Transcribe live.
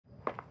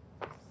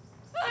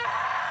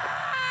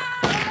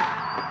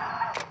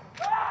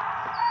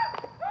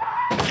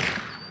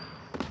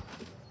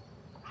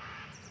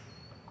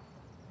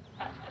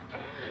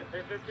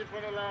Do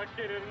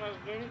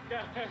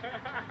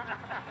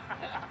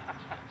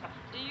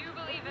you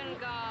believe in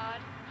God,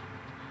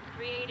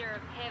 creator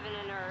of heaven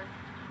and earth,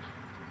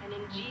 and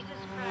in Jesus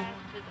Christ,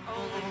 his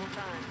only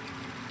Son,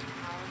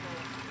 our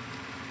Lord?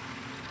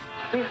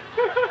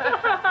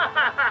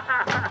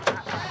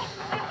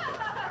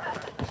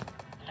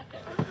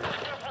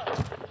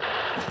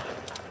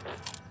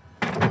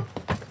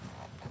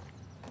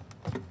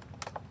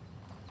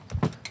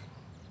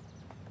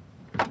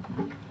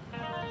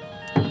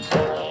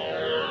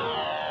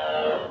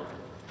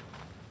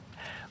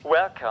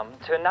 Welcome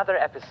to another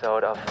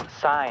episode of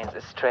Science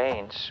is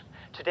Strange.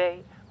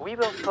 Today, we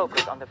will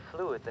focus on the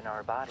fluids in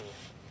our body.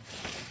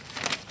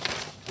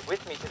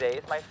 With me today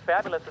is my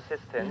fabulous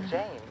assistant,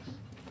 James.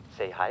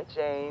 Say hi,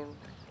 James.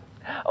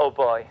 Oh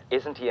boy,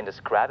 isn't he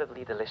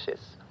indescribably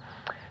delicious?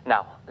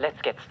 Now,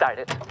 let's get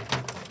started.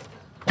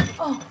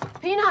 Oh,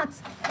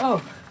 peanuts!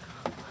 Oh.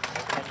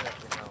 As many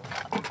of you know,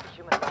 the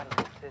human body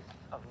consists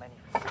of many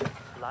fluids.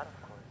 Blood,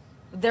 of course.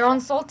 They're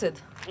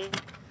unsalted.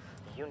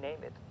 You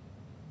name it.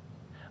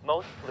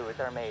 Most fluids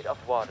are made of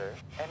water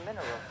and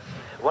minerals.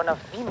 One of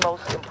the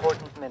most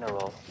important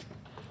minerals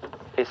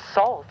is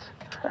salt.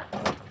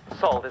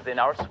 Salt is in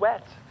our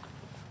sweat.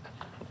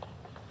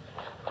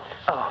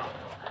 Oh,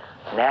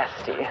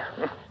 nasty.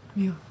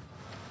 Miu.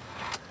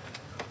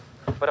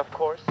 But of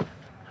course,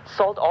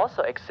 salt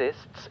also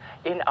exists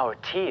in our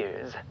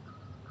tears.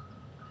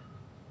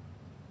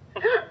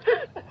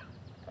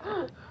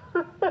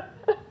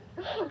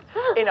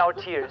 In our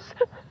tears.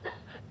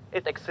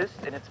 It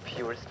exists in its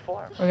purest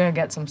form. We're gonna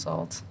get some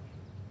salt.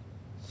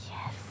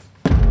 Yes.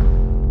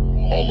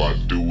 All I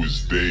do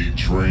is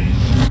daydream.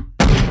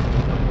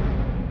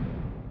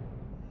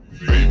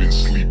 They've been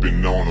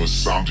sleeping on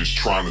us, I'm just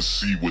trying to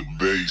see what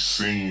they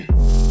seen.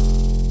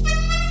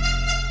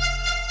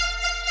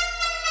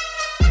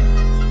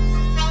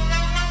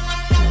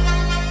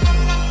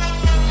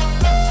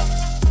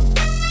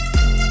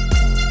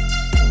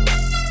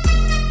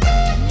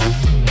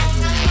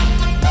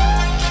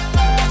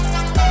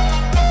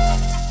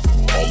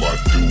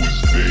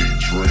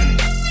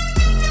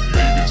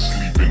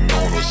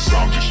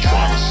 I'm just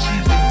trying to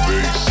see what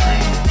they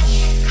seen.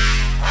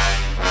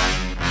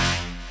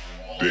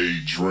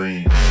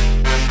 Daydream.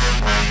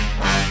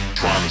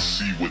 Trying to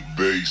see what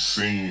they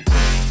seen.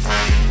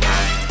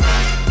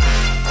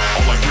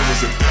 All I hear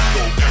is an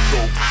echo,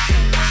 echo.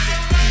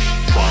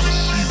 Trying to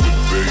see what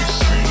they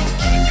seen.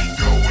 Keep me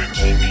going,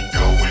 keep me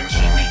going,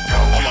 keep me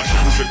going. All I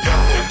hear is an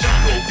echo, echo.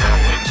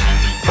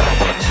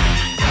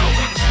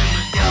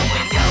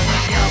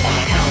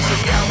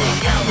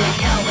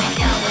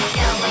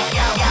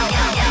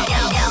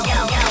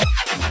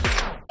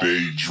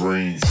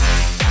 Daydream.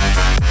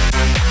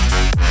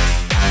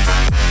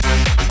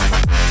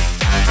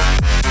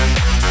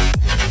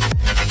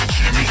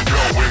 Keep me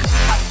going,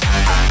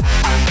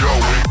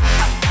 going,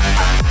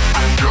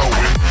 going,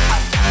 going,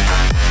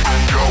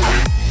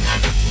 going.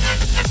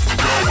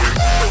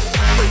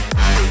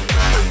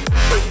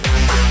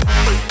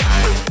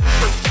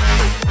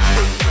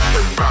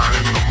 9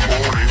 in the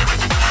morning.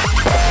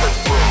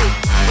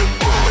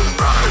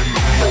 9 in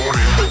the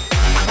morning.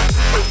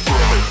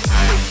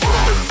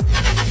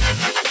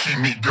 Keep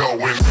me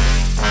going.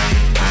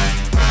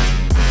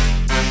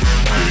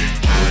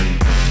 Daydream.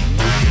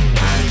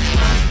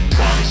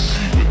 Trying to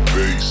see what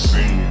they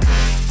seen.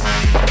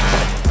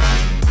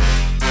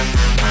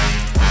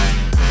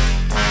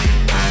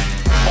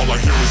 All I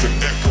hear is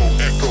an echo,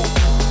 echo.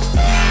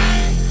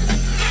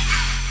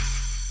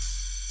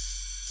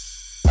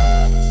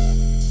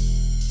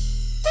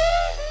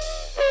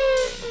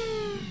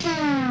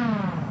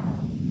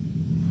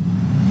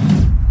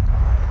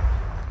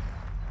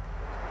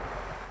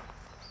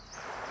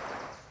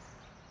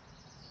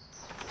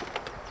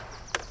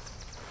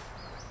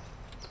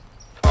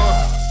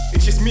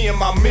 It's just me and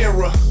my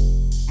mirror.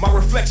 My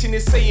reflection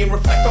is saying,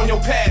 reflect on your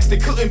past,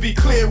 it couldn't be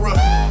clearer.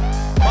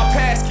 My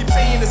past keeps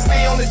saying to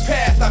stay on this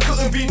path, I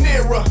couldn't be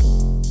nearer.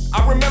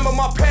 I remember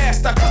my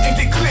past, I couldn't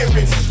get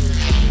clearance.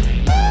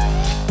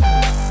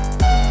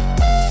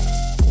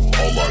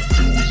 All I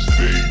do is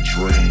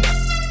daydream.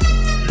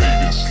 They've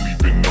been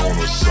sleeping on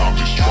us, I'm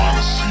just trying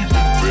to see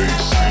what they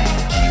see.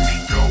 Keep me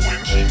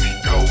going, keep me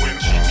going,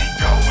 keep me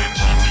going,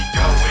 keep me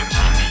going,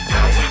 keep me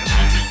going,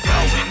 keep me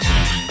going, keep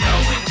me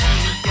going, keep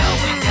me going,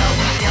 going,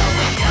 going,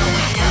 going,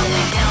 going,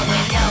 going, going,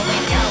 going,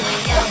 going,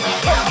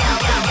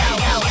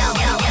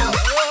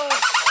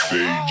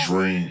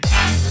 daydream.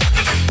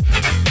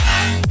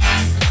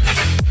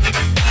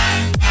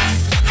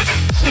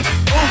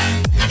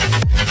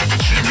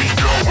 Keep me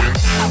going.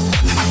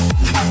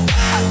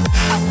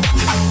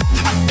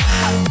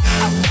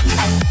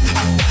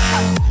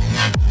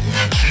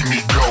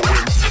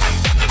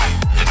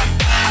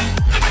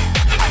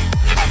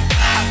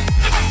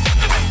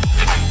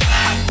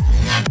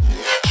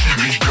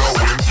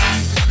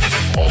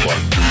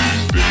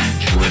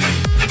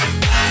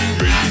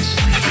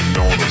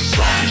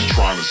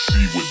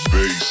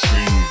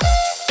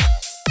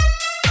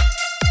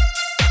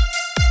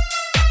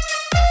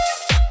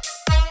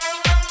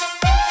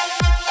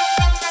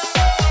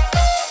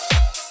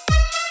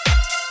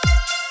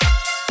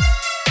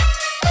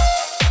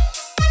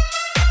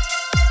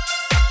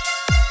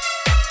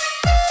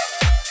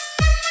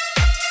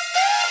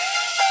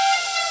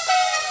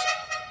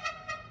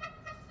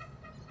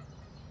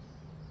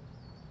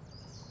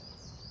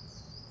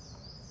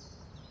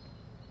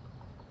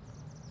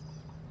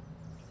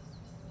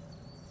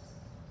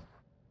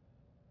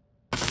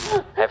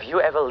 Have you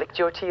ever licked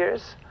your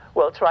tears?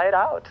 Well, try it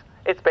out.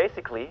 It's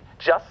basically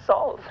just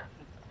salt.